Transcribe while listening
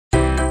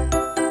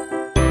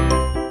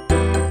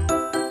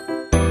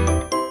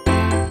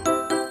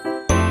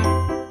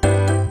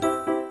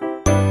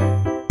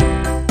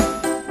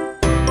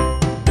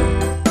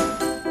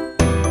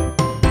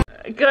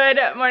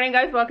Good morning,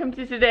 guys. Welcome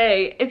to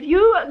today. If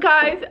you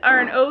guys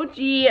are an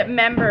OG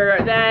member,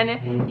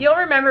 then you'll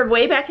remember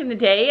way back in the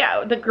day,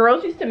 the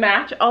girls used to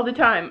match all the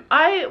time.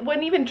 I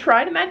wouldn't even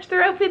try to match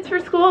their outfits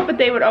for school, but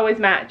they would always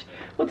match.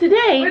 Well,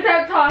 today,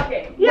 without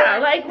talking. Yeah,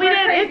 like we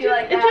didn't.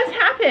 It just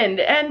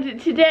happened. And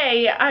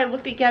today, I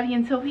looked at Gabby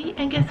and Sophie,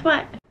 and guess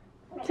what?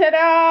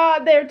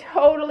 Ta-da! They're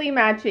totally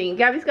matching.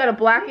 Gabby's got a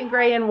black and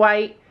gray and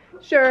white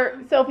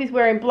shirt. Sophie's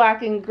wearing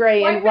black and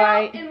gray and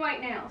white. And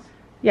white nails.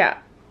 Yeah.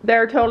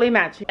 They're totally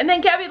matching. And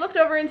then Gabby looked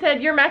over and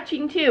said, you're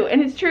matching too.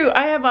 And it's true.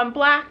 I have on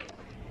black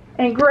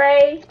and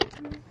gray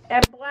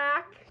and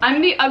black.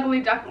 I'm the ugly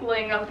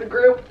duckling of the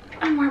group.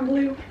 I'm wearing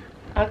blue.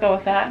 I'll go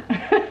with that.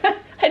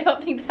 I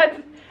don't think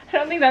that's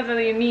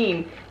what you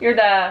mean. You're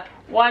the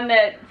one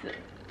that's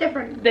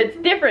different. That's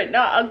different,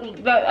 not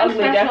ugly, the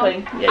ugly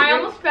duckling. Yeah, I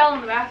almost fell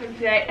in the bathroom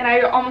today, and I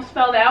almost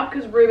fell out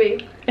because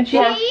Ruby. And she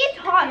eats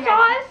hot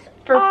sauce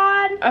for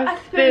on a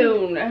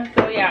spoon.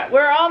 So yeah,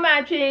 we're all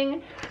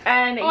matching.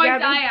 And Gabby, I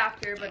die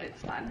after, but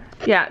it's fun.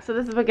 Yeah, so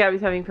this is what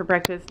Gabby's having for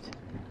breakfast.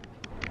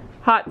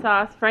 Hot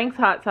sauce, Frank's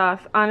hot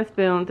sauce on a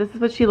spoon. This is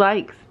what she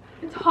likes.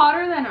 It's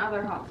hotter than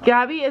other hot sauce.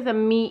 Gabby is a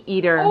meat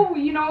eater. Oh,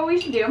 you know what we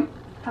should do?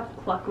 Have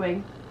cluck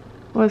wing.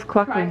 What is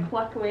cluck wing? Try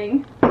cluck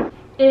wing.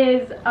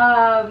 Is, see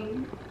that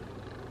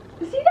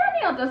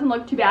nail doesn't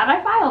look too bad.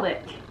 I filed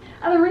it.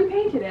 And then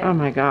repainted it. Oh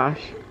my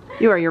gosh.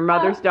 You are your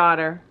mother's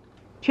daughter.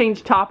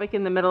 Change topic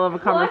in the middle of a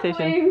conversation.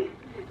 Cluck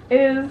wing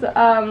is,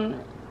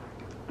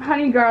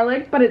 honey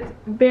garlic, but it's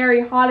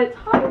very hot. It's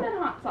hotter than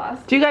hot sauce.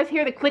 Do you guys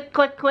hear the click,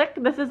 click, click?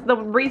 This is the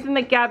reason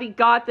that Gabby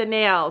got the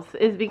nails,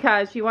 is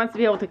because she wants to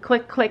be able to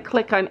click, click,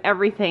 click on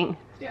everything.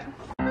 Yeah.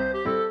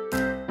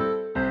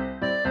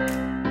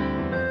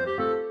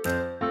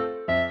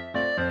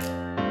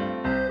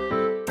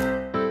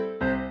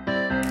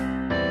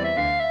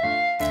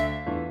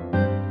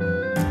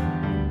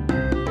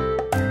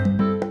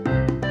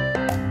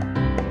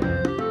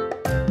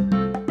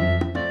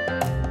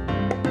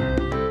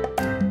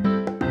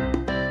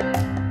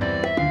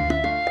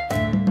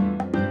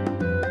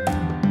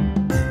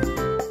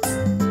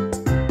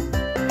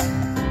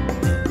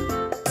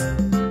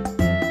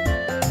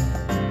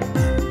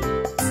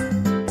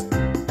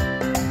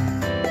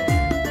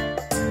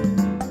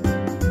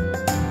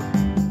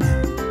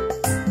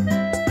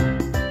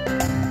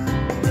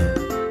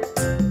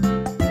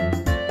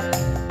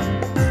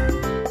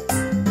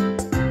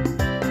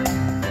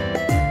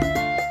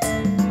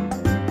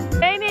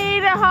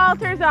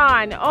 Halters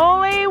on.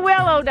 Only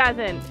Willow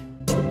doesn't.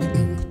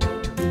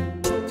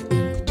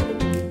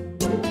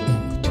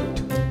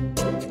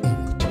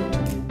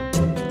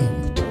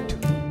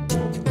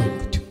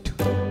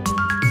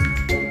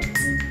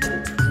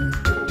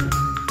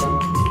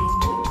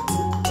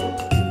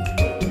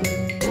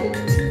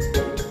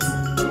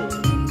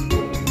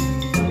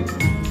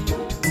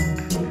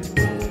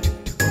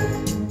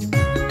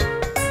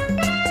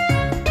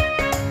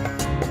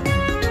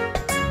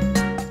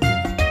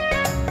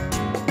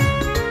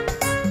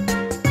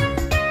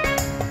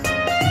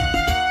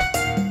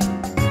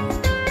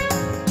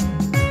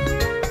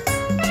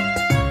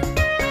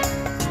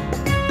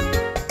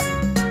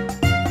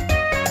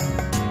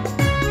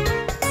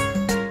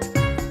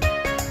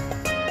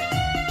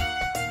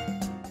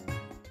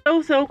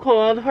 So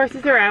cold.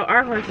 Horses are out.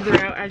 Our horses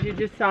are out, as you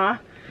just saw.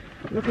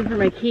 I'm looking for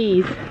my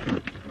keys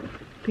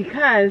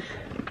because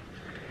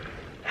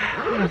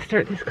I'm gonna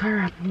start this car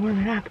up and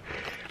warm it up.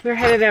 We're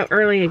headed out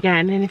early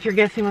again, and if you're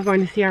guessing we're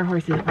going to see our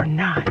horses, we're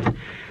not.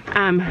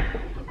 I'm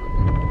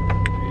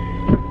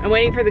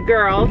waiting for the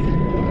girls.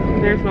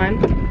 There's one.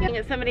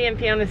 Somebody in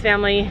Fiona's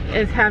family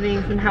is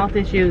having some health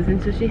issues,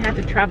 and so she had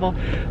to travel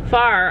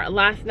far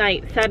last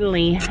night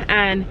suddenly,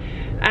 and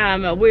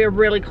we're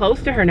really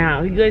close to her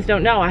now. You guys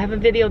don't know. I have a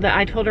video that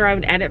I told her I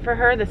would edit for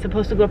her that's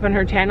supposed to go up on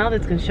her channel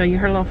that's going to show you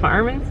her little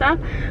farm and stuff.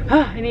 Oh,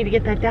 I need to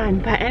get that done.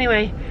 But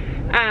anyway,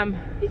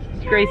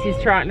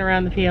 Gracie's trotting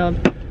around the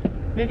field.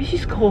 Maybe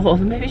she's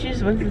cold. Maybe she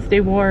just wants to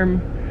stay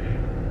warm.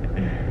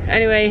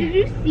 Anyway. Did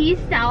you see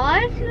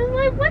Stella? She was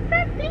like, what's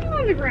that thing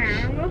on the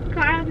ground? I was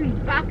caught up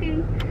and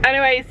bucking.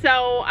 Anyway,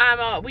 so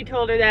we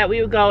told her that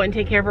we would go and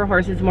take care of her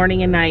horses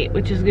morning and night,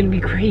 which is going to be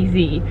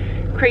crazy.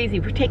 Crazy.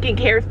 We're taking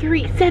care of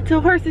 3 sets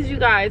of horses, you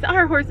guys.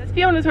 Our horses,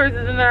 Fiona's horses,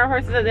 and then our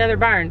horses at the other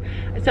barn.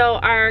 So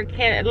our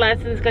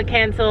lessons got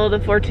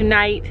canceled for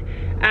tonight.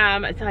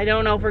 So I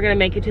don't know if we're gonna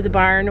make it to the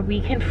barn.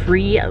 We can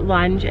free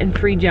lunge and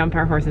free jump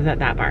our horses at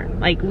that barn.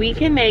 Like, we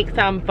can make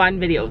some fun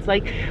videos.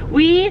 Like,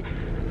 we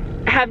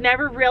have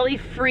never really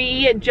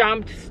free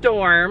jumped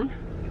Storm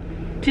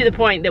to the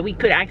point that we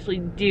could actually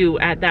do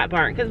at that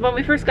barn. Because when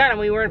we first got him,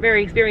 we weren't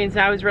very experienced.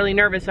 I was really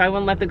nervous, so I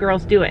wouldn't let the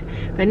girls do it.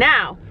 But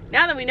now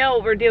that we know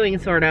what we're doing,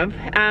 sort of,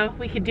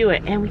 we could do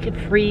it, and we could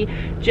free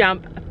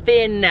jump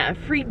Finn,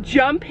 free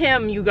jump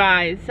him, you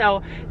guys.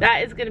 So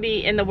that is gonna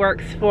be in the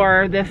works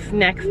for this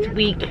next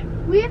week.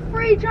 We have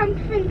free jump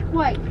Finn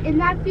twice in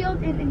that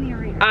field and in the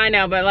arena. I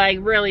know, but like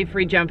really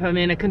free jump him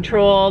in a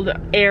controlled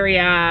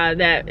area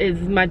that is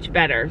much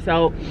better.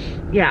 So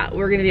yeah,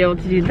 we're gonna be able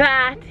to do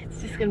that.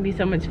 It's just gonna be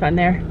so much fun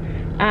there.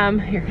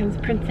 Here comes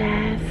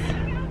Princess.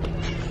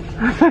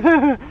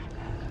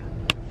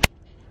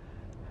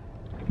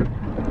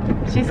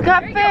 She's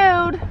got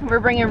food.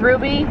 We're bringing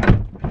Ruby.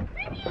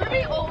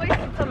 Ruby always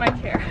sits on my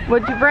chair.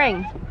 What'd you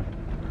bring?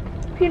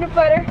 Peanut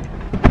butter.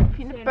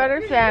 Peanut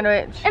butter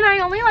sandwich. And I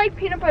only like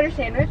peanut butter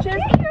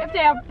sandwiches if they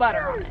have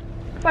butter on it.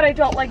 But I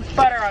don't like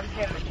butter on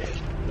sandwiches.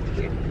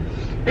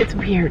 It's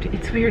weird.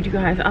 It's weird, you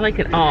guys. I like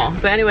it all.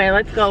 But anyway,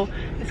 let's go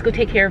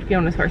take care of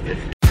Fiona's horses.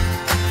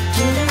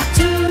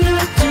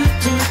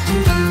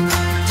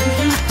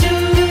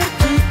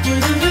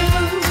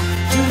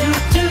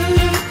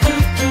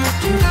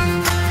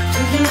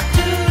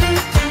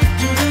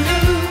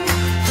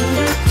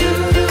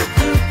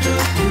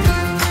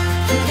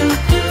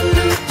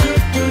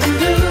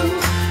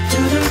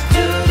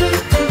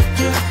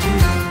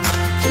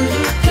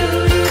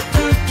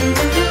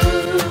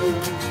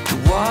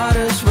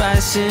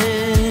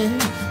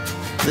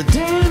 The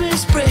dam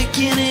is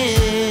breaking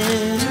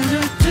in.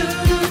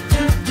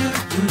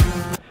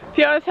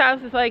 Fiona's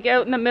house is like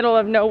out in the middle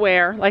of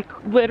nowhere, like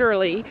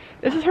literally.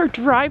 This is her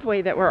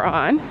driveway that we're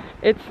on.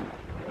 It's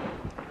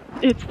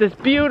this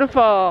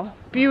beautiful,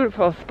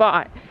 beautiful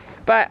spot.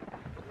 But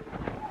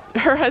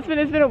her husband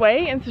has been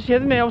away, and so she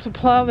hasn't been able to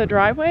plow the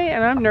driveway,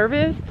 and I'm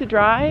nervous to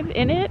drive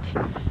in it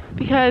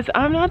because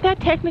I'm not that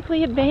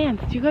technically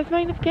advanced. You guys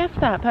might have guessed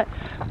that, but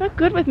I'm not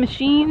good with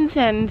machines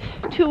and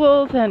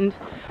tools and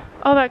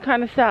all that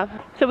kind of stuff.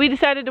 So we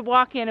decided to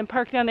walk in and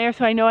park down there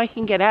so I know I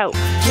can get out.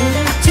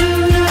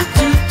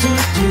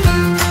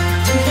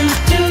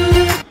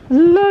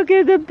 Look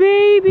at the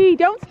baby.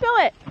 Don't spill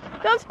it.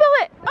 Don't spill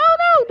it. Oh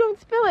no, don't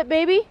spill it,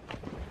 baby.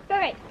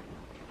 Alright.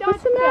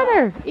 What's the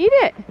matter? Eat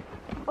it.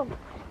 Oh.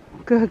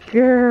 Good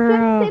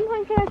girl. She has the same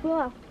blanket as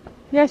Willow.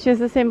 Yeah, she has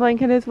the same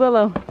blanket as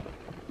Willow.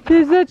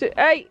 She's such a...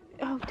 Hey,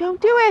 oh,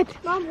 don't do it.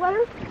 Mom, what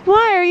are...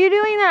 Why are you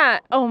doing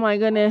that? Oh my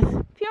goodness.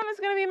 Fiona's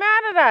gonna be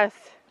mad at us.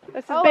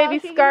 This is baby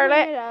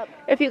Scarlett.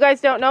 If you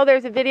guys don't know,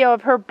 there's a video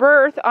of her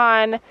birth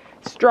on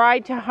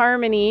Stride to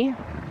Harmony.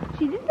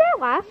 She did that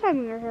last time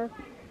we were here.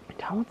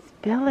 Don't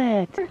spill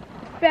it.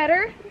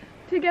 Better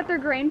to get their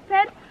grain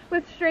fed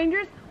with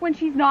strangers when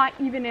she's not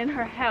even in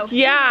her house.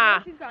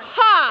 Yeah. She's gone.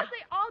 Ha! Because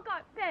they all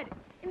got fed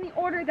in the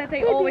order that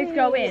they always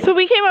go in. So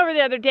we came over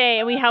the other day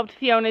and we helped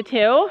Fiona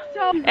too.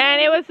 So,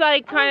 And it was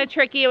like kind of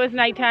tricky. It was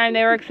nighttime.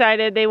 They were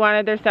excited. They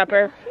wanted their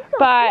supper.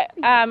 But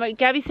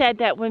Gabby said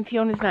that when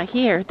Fiona's not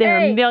here,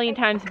 they're a million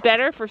times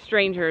better for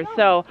strangers.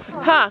 So,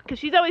 because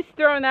she's always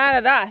throwing that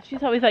at us.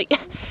 She's always like,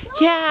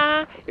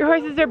 yeah, your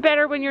horses are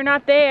better when you're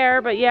not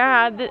there. But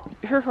yeah,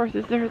 her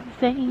horses are the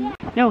same.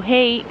 No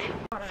hate.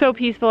 So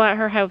peaceful at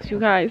her house, you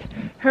guys.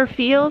 Her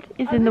field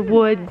is in the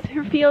woods.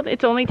 Her field,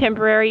 it's only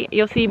temporary.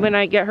 You'll see when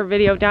I get her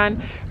video done.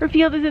 Her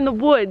field is in the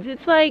woods.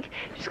 It's like,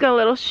 she's got a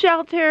little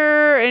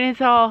shelter and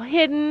it's all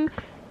hidden.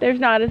 There's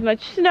not as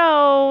much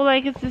snow.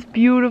 Like, it's just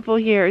beautiful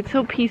here. It's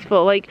so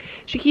peaceful. Like,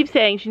 she keeps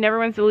saying she never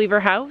wants to leave her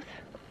house.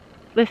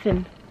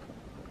 Listen.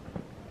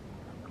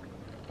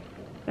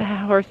 The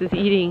horse is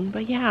eating.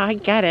 But yeah, I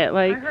get it.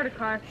 Like, I heard a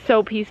car.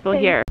 So peaceful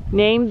here.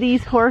 Name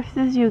these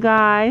horses, you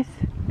guys.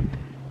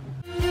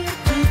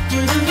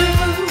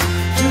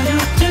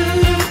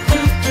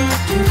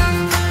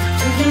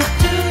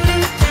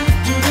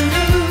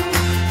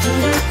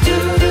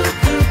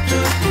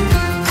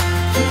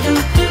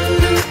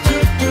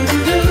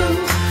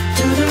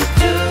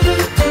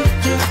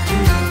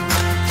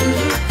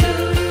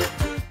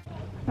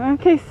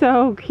 Okay,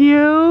 so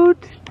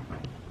cute.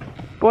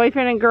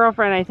 Boyfriend and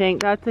girlfriend, I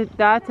think.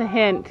 That's a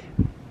hint.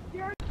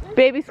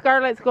 Baby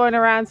Scarlett's going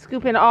around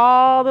scooping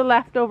all the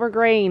leftover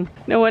grain.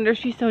 No wonder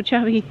she's so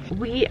chubby.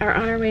 We are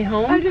on our way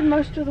home. I did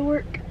most of the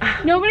work.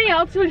 Nobody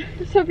else would.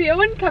 Sophia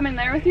wouldn't come in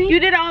there with me. You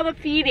did all the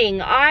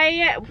feeding.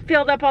 I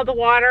filled up all the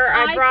water.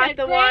 I brought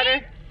the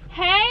water.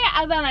 Hey,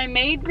 and then I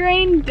made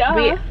grain.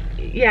 Duh.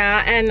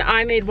 Yeah, and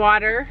I made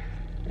water.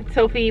 And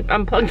Sophie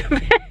unplugged the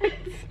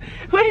fence.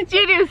 What did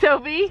you do,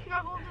 Sophie?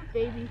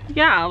 Baby.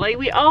 Yeah, like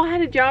we all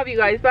had a job, you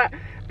guys. But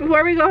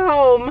before we go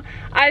home,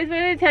 I just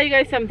wanted to tell you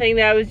guys something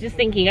that I was just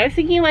thinking. I was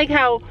thinking like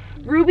how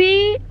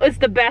Ruby was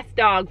the best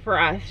dog for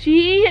us.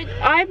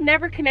 I've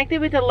never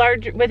connected with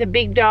a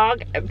big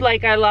dog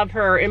like I love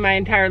her in my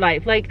entire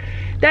life. Like,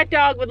 that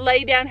dog would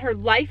lay down her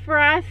life for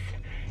us,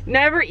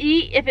 never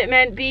eat if it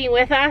meant being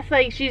with us.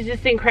 Like, she's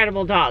just an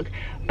incredible dog.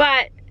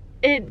 But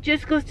it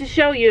just goes to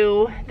show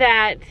you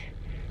that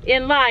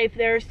in life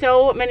there are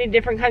so many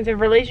different kinds of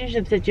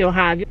relationships that you'll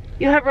have.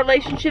 You'll have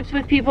relationships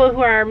with people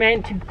who are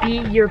meant to be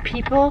your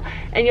people,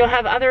 and you'll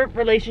have other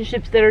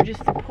relationships that are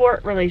just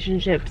support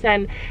relationships.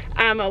 And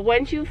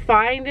once you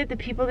find the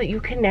people that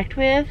you connect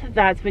with,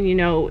 that's when you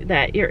know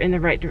that you're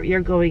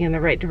going in the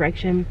right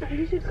direction.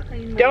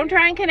 Don't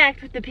try and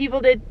connect with the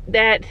people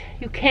that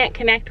you can't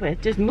connect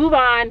with. Just move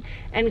on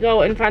and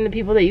go and find the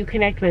people that you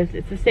connect with.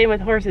 It's the same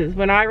with horses.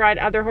 When I ride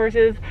other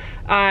horses,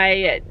 But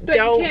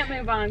you can't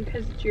move on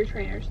because it's your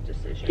trainer's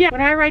decision. Yeah,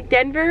 when I ride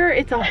Denver,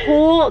 it's a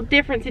whole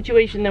different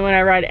situation than when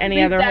I ride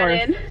any other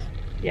horse.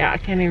 Yeah, I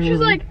can't even remember. She's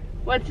like,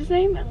 what's his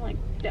name? I'm like,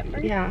 Denver.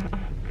 Yeah,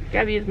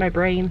 Gabby is my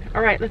brain.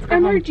 All right, let's go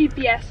I'm home. her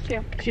GPS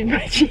too. She's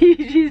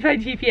my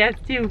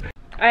GPS too.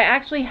 I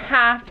actually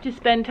have to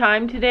spend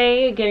time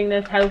today getting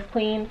this house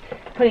clean,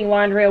 putting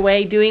laundry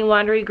away, doing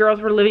laundry. Girls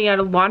were living out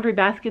of laundry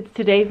baskets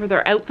today for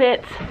their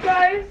outfits.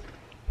 Guys,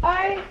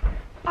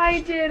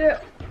 I did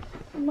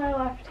my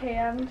left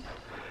hand.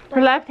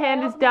 Her left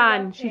hand is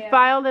done. She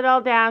filed it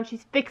all down.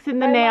 She's fixing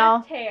the nail. My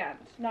left hand,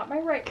 not my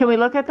right. Can we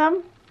look at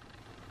them?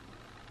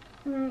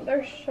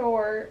 They're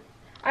short.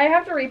 I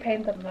have to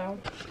repaint them though.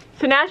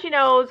 So now she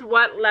knows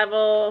what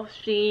level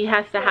she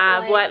has to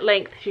have, what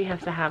length she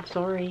has to have.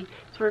 Sorry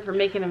for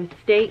making a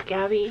mistake,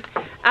 Gabby.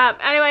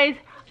 Anyways,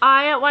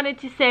 I wanted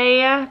to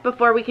say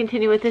before we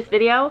continue with this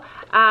video,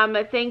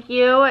 thank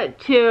you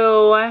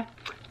to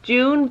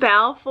June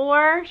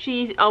Balfour.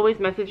 She always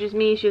messages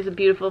me. She has a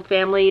beautiful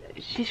family.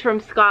 She's from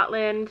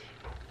Scotland.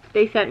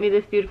 They sent me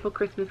this beautiful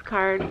Christmas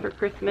card for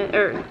Christmas,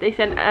 or they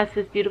sent us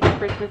this beautiful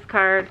Christmas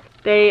card.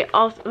 They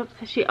also,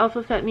 she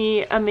also sent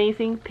me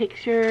amazing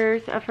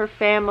pictures of her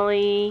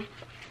family.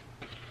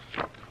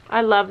 I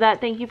love that.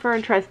 Thank you for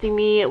entrusting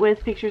me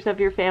with pictures of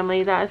your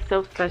family. That is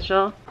so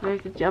special.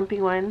 There's a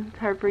jumping one. It's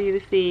hard for you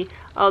to see.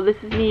 Oh, this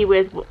is me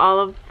with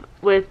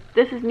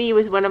this is me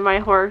with one of my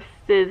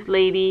horses,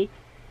 Lady.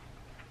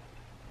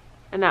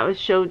 And that was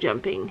show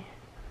jumping.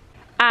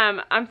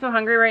 I'm so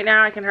hungry right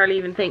now I can hardly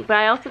even think. But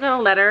I also got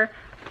a letter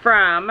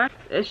from,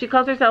 she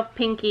calls herself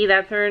Pinky,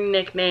 that's her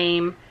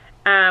nickname.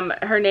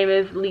 Her name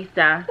is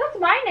Lisa. That's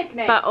my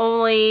nickname. But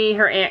only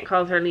her aunt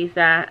calls her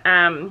Lisa.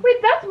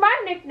 Wait, that's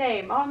my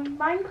nickname on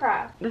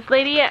Minecraft. This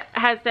lady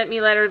has sent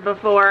me letters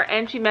before,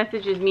 and she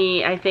messages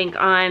me, I think,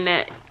 on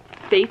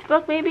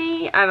Facebook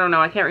maybe? I don't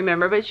know, I can't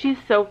remember, but she's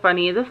so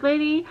funny. This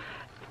lady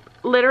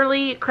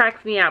literally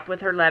cracks me up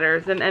with her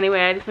letters. And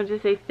anyway, I just want to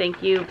say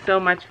thank you so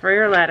much for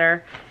your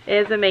letter.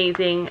 It is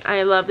amazing.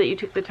 I love that you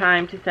took the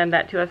time to send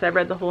that to us. I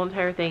read the whole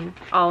entire thing,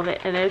 all of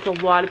it, and there's a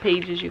lot of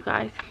pages, you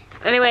guys.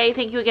 Anyway,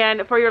 thank you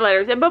again for your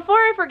letters. And before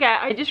I forget,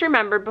 I just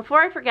remembered,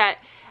 before I forget,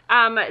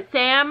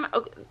 Sam,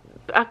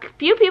 a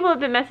few people have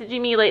been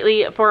messaging me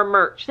lately for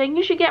merch, saying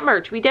you should get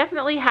merch. We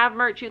definitely have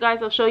merch, you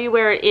guys. I'll show you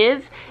where it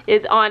is.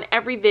 It's on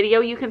every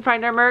video you can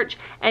find our merch.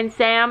 And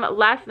Sam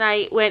last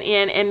night went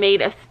in and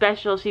made a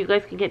special so you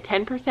guys can get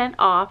 10%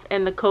 off,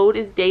 and the code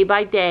is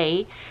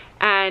DaybyDay.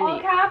 And all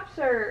caps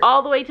or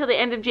all the way till the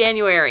end of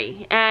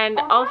January. And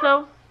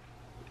also,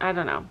 I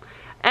don't know.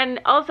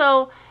 And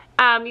also,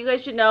 you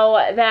guys should know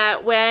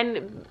that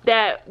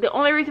the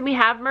only reason we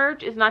have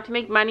merch is not to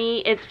make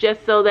money. It's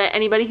just so that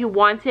anybody who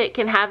wants it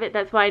can have it.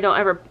 That's why I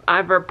don't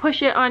ever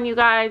push it on you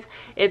guys.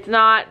 It's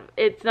not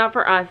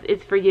for us,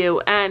 it's for you.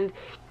 And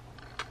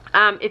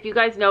if you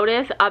guys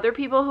notice, other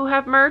people who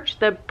have merch,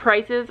 the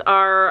prices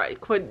are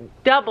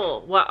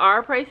double what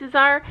our prices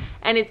are,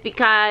 and it's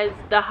because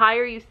the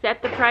higher you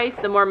set the price,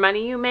 the more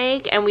money you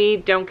make, and we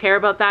don't care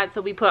about that.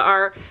 So we put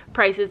our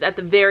prices at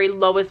the very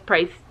lowest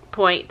price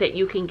point that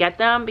you can get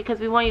them, because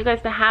we want you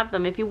guys to have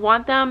them. If you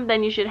want them,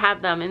 then you should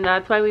have them, and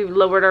that's why we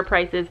lowered our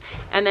prices.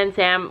 And then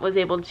Sam was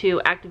able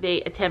to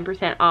activate a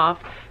 10%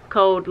 off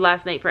code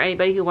last night for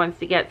anybody who wants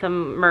to get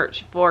some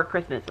merch for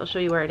Christmas. I'll show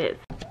you where it is.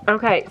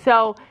 Okay,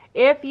 so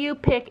if you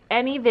pick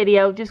any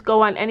video, just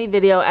go on any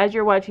video. As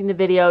you're watching the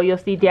video, you'll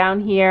see down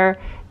here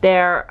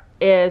there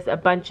is a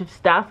bunch of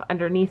stuff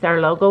underneath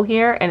our logo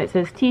here, and it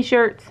says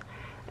t-shirts.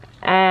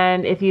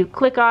 And if you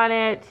click on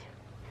it,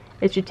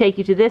 it should take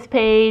you to this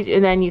page,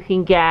 and then you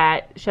can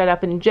get Shut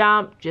Up and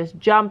Jump, just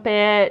jump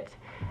it.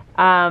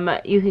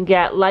 You can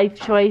get life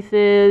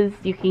choices.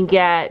 You can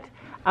get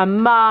a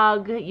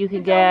mug. You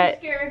can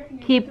get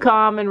Keep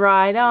Calm and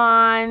Ride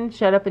On,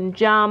 Shut Up and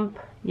Jump.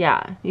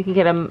 Yeah, you can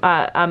get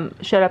a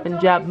Shut Up and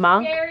Jump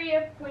mug. It's scary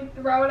if we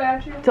throw it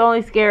at you. It's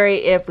only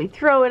scary if we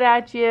throw it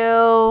at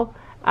you.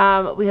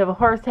 We have a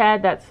horse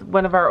head. That's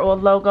one of our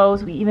old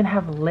logos. We even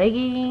have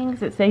leggings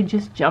that say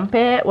Just Jump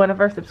It. One of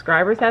our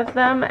subscribers has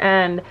them,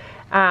 and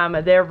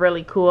they're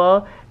really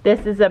cool.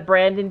 This is a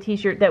Brandon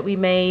t-shirt that we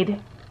made.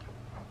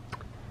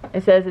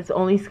 It says it's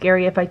only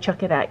scary if I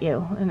chuck it at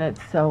you, and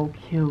it's so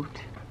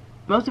cute.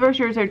 Most of our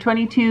shirts are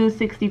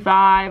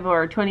 $22.65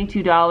 or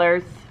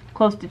 $22,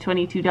 close to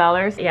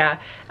 $22. Yeah.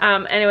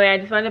 Anyway, I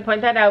just wanted to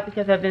point that out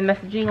because I've been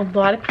messaging a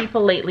lot of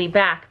people lately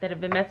back that have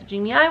been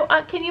messaging me,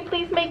 can you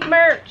please make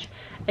merch?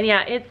 And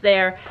yeah, it's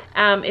there.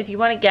 If you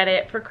want to get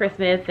it for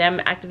Christmas,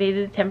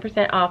 activated a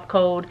 10% off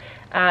code,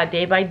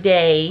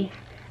 DaybyDay.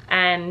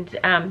 And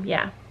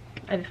yeah,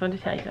 I just wanted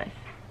to tell you guys,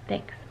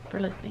 thanks for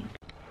listening.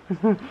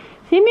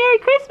 Say Merry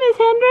Christmas,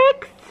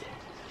 Hendrix.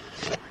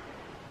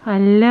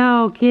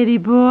 Hello, kitty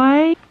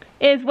boy.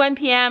 It's 1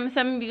 p.m.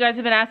 Some of you guys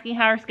have been asking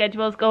how our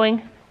schedule is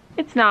going.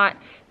 It's not.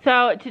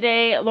 So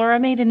today, Laura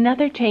made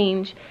another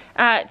change.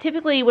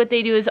 Typically what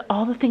they do is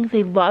all the things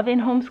they love in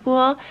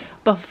homeschool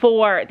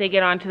before they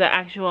get on to the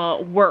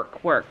actual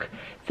work.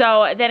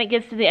 So then it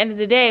gets to the end of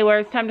the day where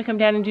it's time to come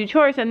down and do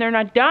chores, and they're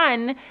not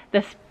done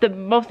the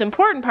most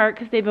important part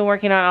because they've been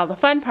working on all the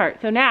fun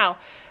parts. So now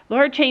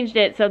Laura changed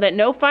it so that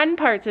no fun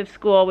parts of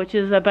school, which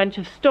is a bunch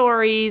of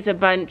stories, a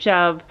bunch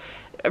of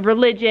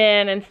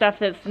religion and stuff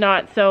that's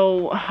not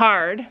so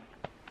hard.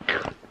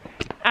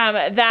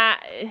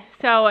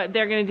 So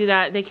they're gonna do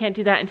that. They can't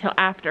do that until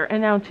after.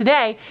 And now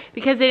today,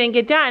 because they didn't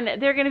get done,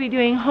 they're gonna be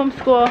doing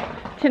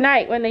homeschool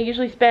tonight when they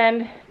usually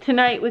spend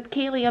tonight with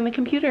Kaylee on the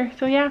computer.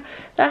 So yeah,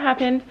 that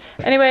happened.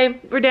 Anyway,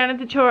 we're down at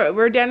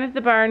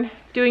the barn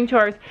doing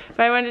chores.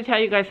 But I wanted to tell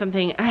you guys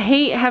something. I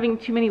hate having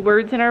too many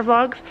words in our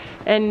vlogs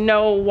and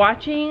no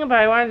watching, but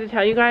I wanted to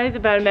tell you guys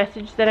about a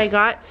message that I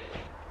got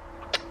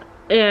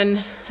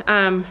in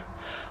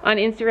on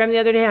Instagram the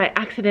other day. I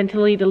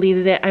accidentally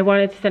deleted it. I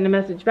wanted to send a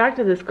message back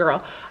to this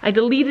girl. I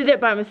deleted it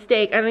by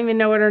mistake. I don't even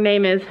know what her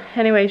name is.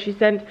 Anyway, she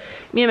sent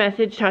me a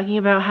message talking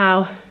about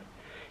how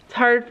it's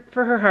hard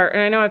for her heart,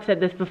 and I know I've said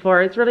this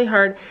before, it's really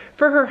hard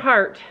for her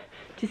heart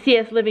to see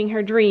us living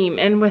her dream,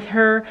 and with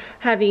her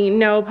having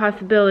no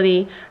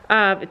possibility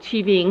of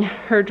achieving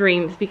her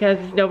dreams because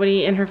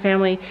nobody in her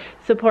family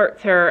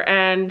supports her.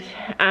 And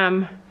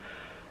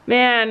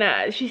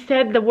man, she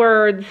said the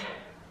words,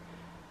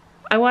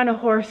 "I want a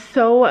horse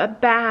so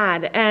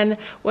bad." And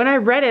when I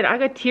read it, I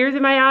got tears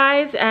in my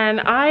eyes,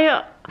 and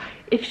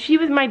if she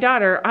was my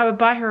daughter, I would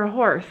buy her a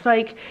horse.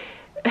 Like,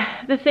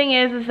 the thing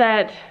is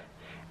that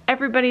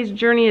everybody's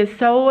journey is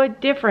so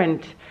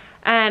different,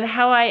 and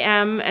how I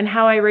am and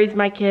how I raise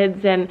my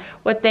kids and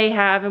what they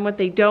have and what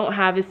they don't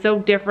have is so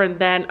different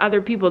than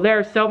other people. There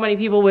are so many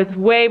people with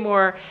way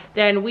more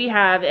than we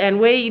have and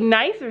way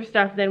nicer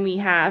stuff than we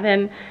have,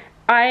 and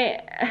I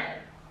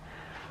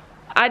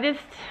just,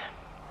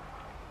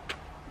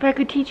 if I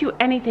could teach you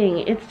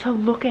anything, it's to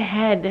look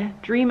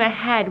ahead, dream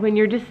ahead. When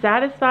you're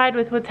dissatisfied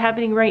with what's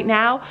happening right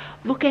now,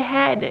 look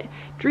ahead,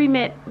 dream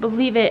it,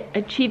 believe it,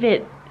 achieve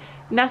it.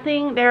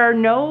 There are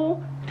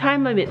no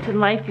time limits in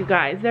life, you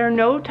guys. There are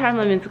no time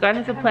limits. God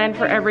has a plan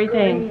for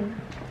everything. Green.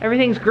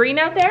 Everything's green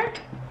out there?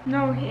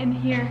 No, in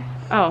here.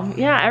 Oh,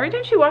 yeah, every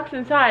time she walks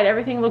inside,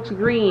 everything looks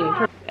green.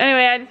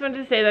 Anyway, I just wanted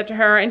to say that to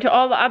her and to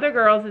all the other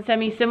girls that send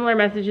me similar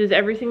messages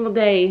every single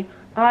day.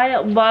 I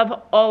love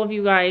all of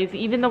you guys,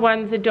 even the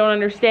ones that don't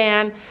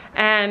understand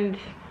and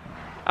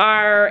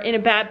are in a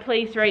bad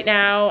place right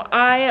now.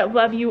 I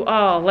love you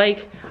all.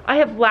 Like, I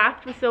have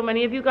laughed with so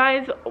many of you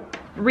guys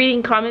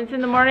reading comments in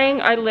the morning.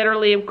 I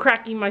literally am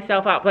cracking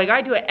myself up. Like,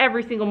 I do it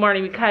every single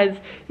morning because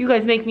you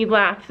guys make me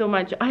laugh so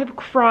much. I have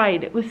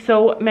cried with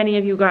so many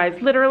of you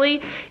guys.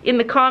 Literally, in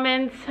the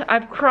comments,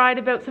 I've cried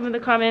about some of the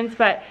comments,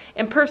 but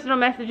in personal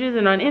messages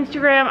and on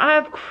Instagram, I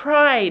have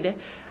cried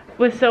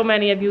with so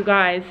many of you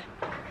guys.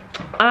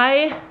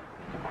 I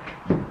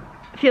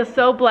feel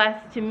so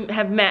blessed to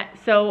have met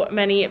so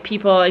many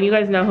people, and you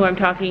guys know who I'm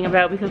talking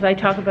about because I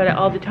talk about it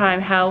all the time,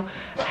 how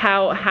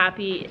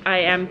happy I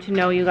am to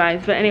know you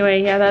guys. But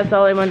anyway, yeah, that's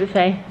all I wanted to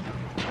say.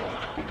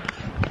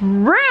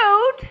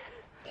 Rude!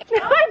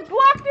 I'm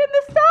blocked in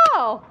the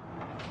stall!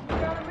 You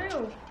gotta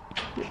move.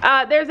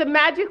 There's a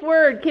magic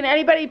word. Can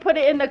anybody put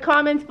it in the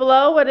comments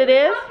below what it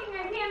is?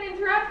 I can't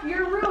interrupt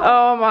your rule.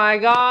 Oh my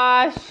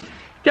gosh.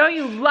 Don't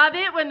you love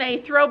it when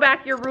they throw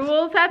back your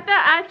rules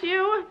at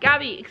you?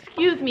 Gabby,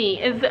 excuse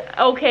me, is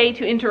okay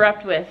to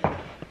interrupt with.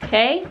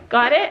 Okay,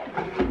 got it?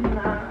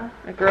 Nah.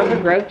 My girls are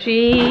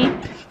grouchy.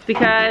 It's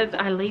because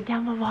I laid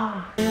down the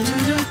law.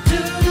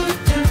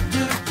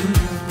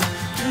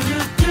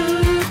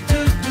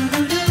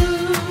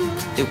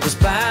 It was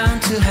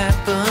bound to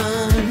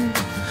happen,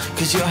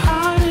 'cause your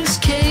heart is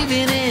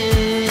caving in.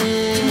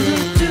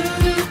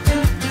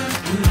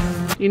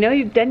 You know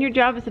you've done your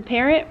job as a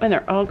parent when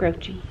they're all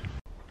grouchy.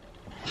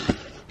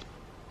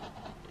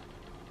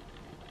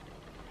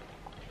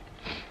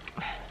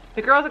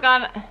 The girls are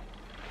gone.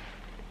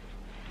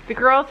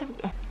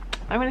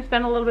 I'm going to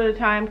spend a little bit of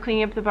time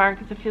cleaning up the barn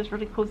because it feels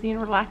really cozy and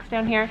relaxed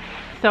down here.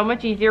 So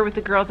much easier with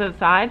the girls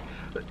outside.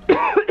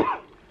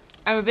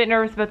 I'm a bit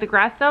nervous about the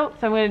grass though,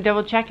 so I'm going to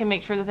double check and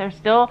make sure that they're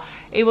still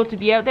able to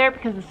be out there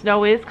because the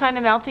snow is kind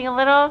of melting a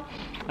little.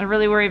 I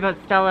really worry about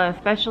Stella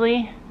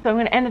especially. So I'm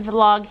going to end the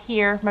vlog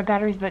here. My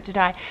battery's about to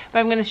die. But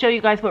I'm going to show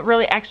you guys what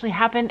really actually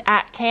happened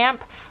at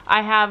camp.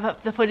 I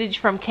have the footage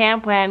from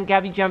camp when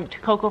Gabby jumped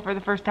Coco for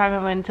the first time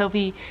and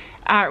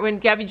when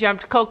Gabby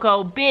jumped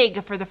Coco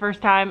big for the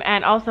first time,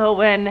 and also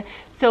when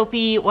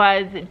Sophie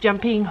was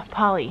jumping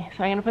Polly.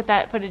 So I'm going to put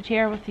that footage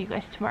here. We'll see you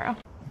guys tomorrow.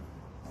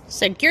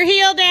 Sink your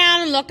heel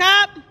down and look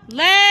up.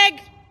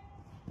 Leg.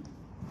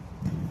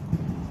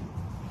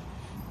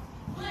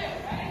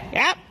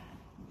 Yep.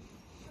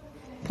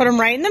 Put them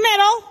right in the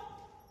middle.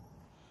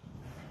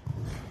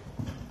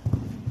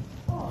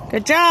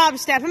 Good job.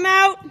 Step them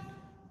out.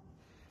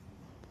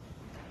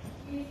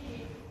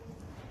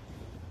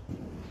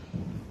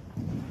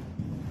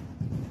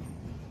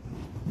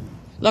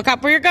 Look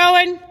up where you're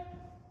going.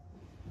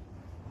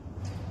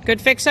 Good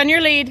fix on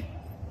your lead.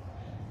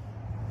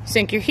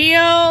 Sink your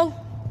heel.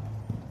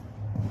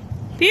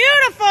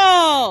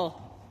 Beautiful.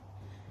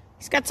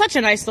 He's got such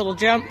a nice little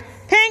jump.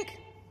 Pink.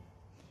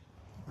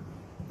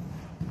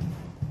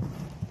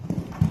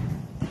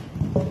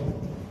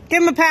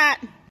 Give him a pat.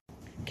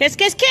 Kiss,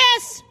 kiss,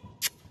 kiss.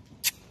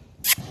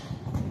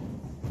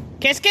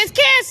 Kiss, kiss,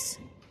 kiss.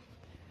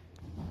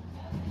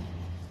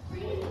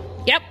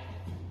 Yep.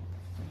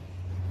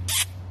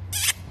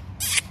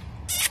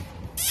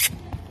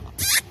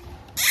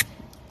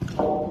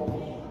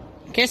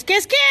 Kiss,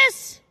 kiss,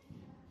 kiss.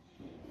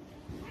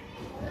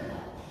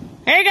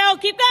 There you go.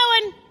 Keep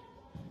going.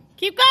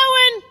 Keep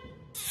going.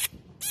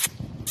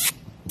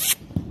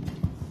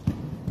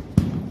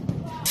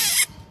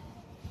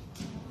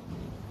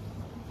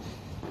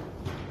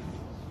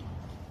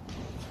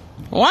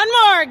 One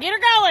more. Get her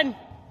going.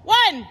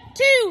 1,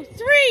 2,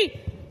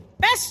 3.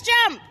 Best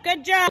jump.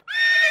 Good job.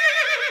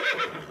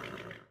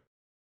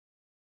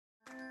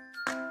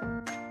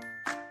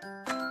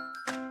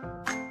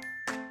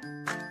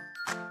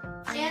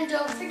 And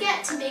don't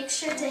forget to make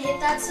sure to hit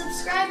that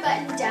subscribe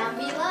button down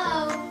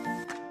below.